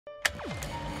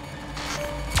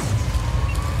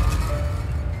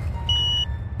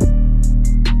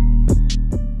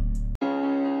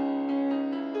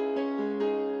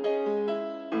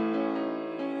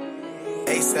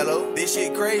Cello. This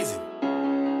shit crazy.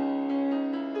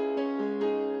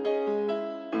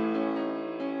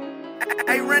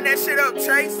 Hey, run that shit up,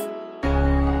 Chase.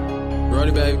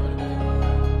 Rody, baby.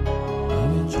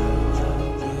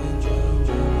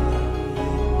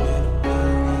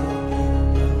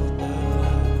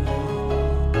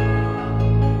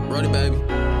 Rody, baby.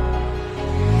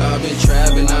 I've been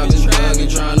trapping, I've been thugging,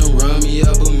 tryna run me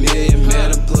up $1 million.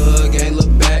 Met a plug, ain't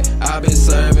look back. I've been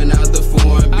serving out the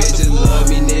foreign bitches love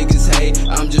me, niggas hate.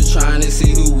 I'm just trying to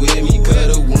see who with me.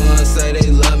 Cause the ones say they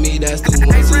love me, that's the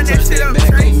ones who turn their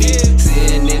back on me.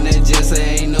 Sitting in that jet,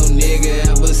 say ain't no nigga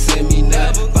ever send me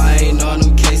nothing. Fighting on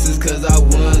them cases, cause I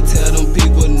wanna tell them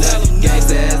people nothing.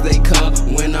 Gangsta as they come,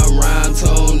 when I'm rhyme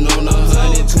tone on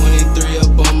 123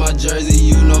 up on my jersey,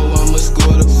 you know I'ma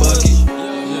score the bucket.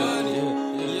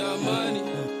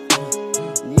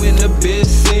 When the bitch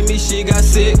see me, she got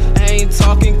sick. Ain't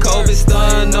talking COVID,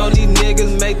 stun on these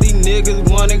niggas, make these niggas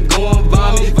wanna go and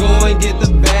vomit. Go and get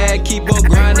the bag, keep on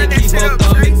grinding, keep on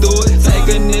thumbing through it.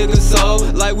 Take a nigga soul,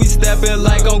 like we steppin'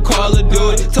 like on Call of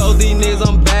Duty. Told these niggas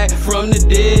I'm back from the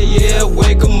dead, yeah,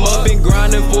 wake 'em up. Been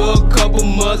grinding for a couple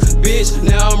months, bitch,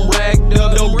 now I'm racked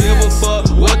up. Don't give a fuck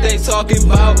what they talking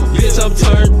about, bitch, I'm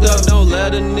turned up. Don't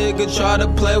let a nigga try to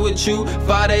play with you,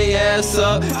 fire they ass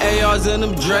up. ARs in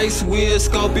them Drakes, we'll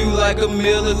scope you like a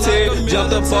military.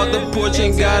 Jumped up off the porch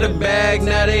and got a bag,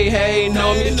 now they hating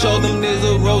on me. Show them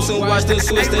niggas a roast and watch them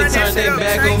switch, they turn their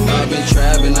back on me. I've been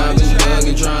trapping, I've been